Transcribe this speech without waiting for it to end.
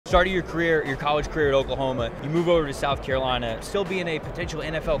Start of your career, your college career at Oklahoma, you move over to South Carolina, still being a potential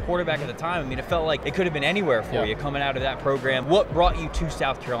NFL quarterback at the time. I mean, it felt like it could have been anywhere for you coming out of that program. What brought you to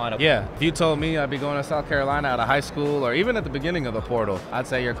South Carolina? Yeah, if you told me I'd be going to South Carolina out of high school or even at the beginning of the portal, I'd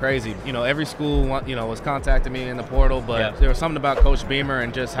say you're crazy. You know, every school, was contacting me in the portal, but there was something about Coach Beamer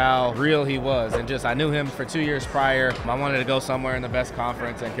and just how real he was. And just, I knew him for 2 years prior. I wanted to go somewhere in the best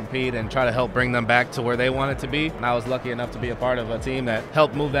conference and compete and try to help bring them back to where they wanted to be. And I was lucky enough to be a part of a team that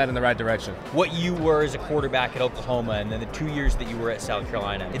helped move that in the right direction. What you were as a quarterback at Oklahoma and then the 2 years that you were at South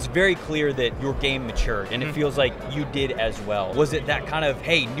Carolina, it's very clear that your game matured, and it feels like you did as well. Was it that kind of,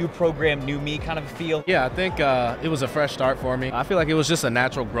 hey, new program, new me kind of feel? Yeah, I think it was a fresh start for me. I feel like it was just a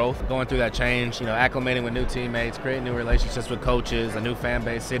natural growth going through that change, acclimating with new teammates, creating new relationships with coaches, a new fan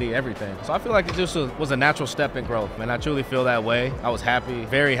base, city, everything. So I feel like it just was a natural step in growth, and I truly feel that way. I was happy,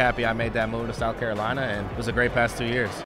 very happy I made that move to South Carolina, and it was a great past 2 years.